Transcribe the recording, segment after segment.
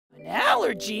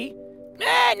allergy?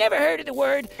 Never heard of the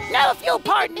word. Now, if you'll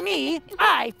pardon me,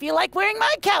 I feel like wearing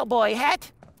my cowboy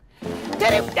hat.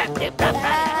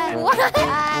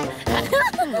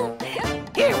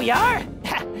 Here we are.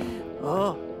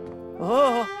 Oh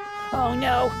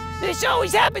no. This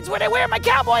always happens when I wear my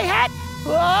cowboy hat.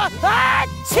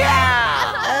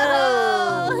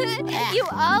 You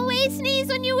always sneeze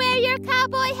when you wear your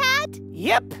cowboy hat?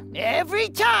 Yep, every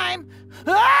time.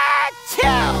 That's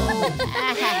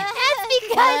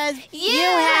because you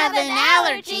have an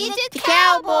allergy to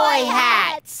cowboy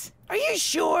hats. Are you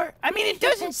sure? I mean, it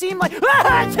doesn't seem like... And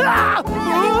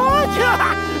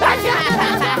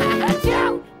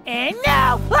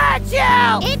now,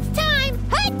 achoo! It's time,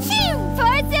 achoo,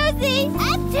 for Susie,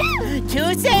 achoo!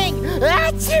 To sing,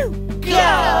 achoo!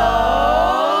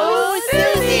 Go,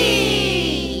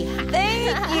 Susie!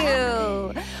 Thank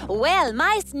you. Well,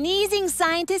 my sneezing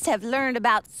scientists have learned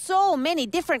about so many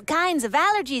different kinds of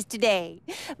allergies today.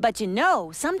 But you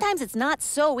know, sometimes it's not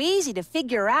so easy to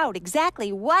figure out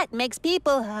exactly what makes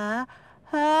people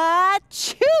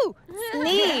achoo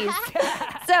sneeze.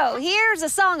 So here's a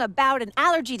song about an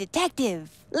allergy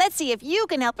detective. Let's see if you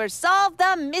can help her solve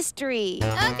the mystery.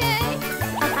 Okay.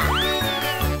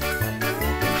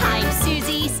 I'm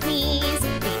Susie Sneeze,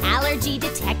 the allergy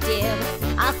detective.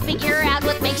 I'll figure out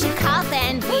what makes you cough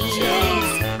and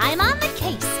wheeze. I'm on the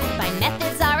case, my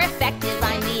methods are effective.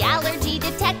 I'm the allergy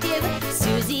detective,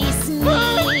 Susie Sneeze.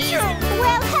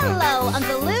 Well, hello,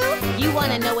 Uncle Lou. You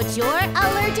want to know what you're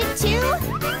allergic to?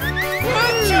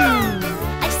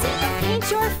 I see you paint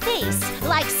your face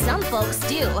like some folks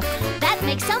do. That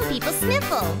makes some people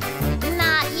sniffle.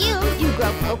 Not you. You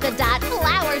grow polka dot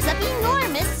flowers of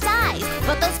enormous size.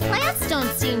 But those plants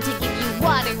don't seem to give you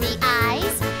watery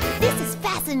eyes. This is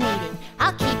fascinating.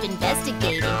 I'll keep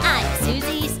investigating. I'm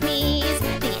Susie Sneeze,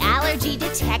 the allergy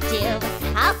detective.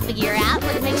 I'll figure out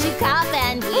what makes you cough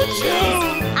and wheeze.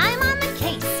 I'm on the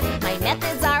case. My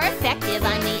methods are effective.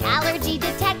 I'm the allergy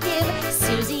detective,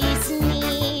 Susie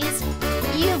Sneeze.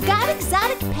 You've got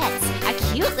exotic pets, a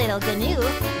cute little gnu.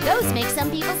 Those make some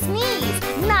people sneeze.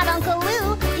 Not Uncle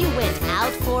Lou. You went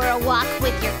out for a walk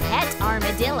with your pet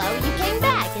armadillo. You came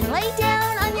back and lay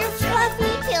down on your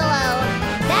fluffy pillow.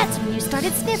 That's when you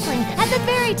started sniffling at the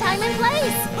very time and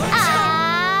place.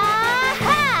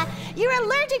 Aha! You're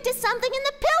allergic to something in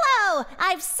the pillow.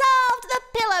 I've solved the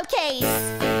pillowcase.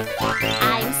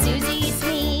 I'm Susie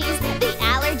Sneeze, the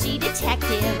allergy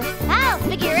detective. I'll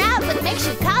figure out what makes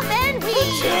you cough and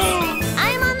wheeze.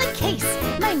 I'm on the case.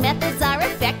 My methods are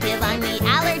effective. I'm the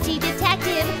allergy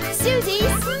detective, Susie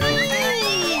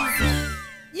Sneeze.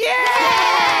 Yay!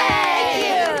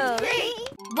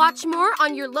 Watch more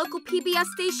on your local PBS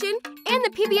station and the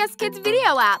PBS Kids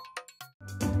video app.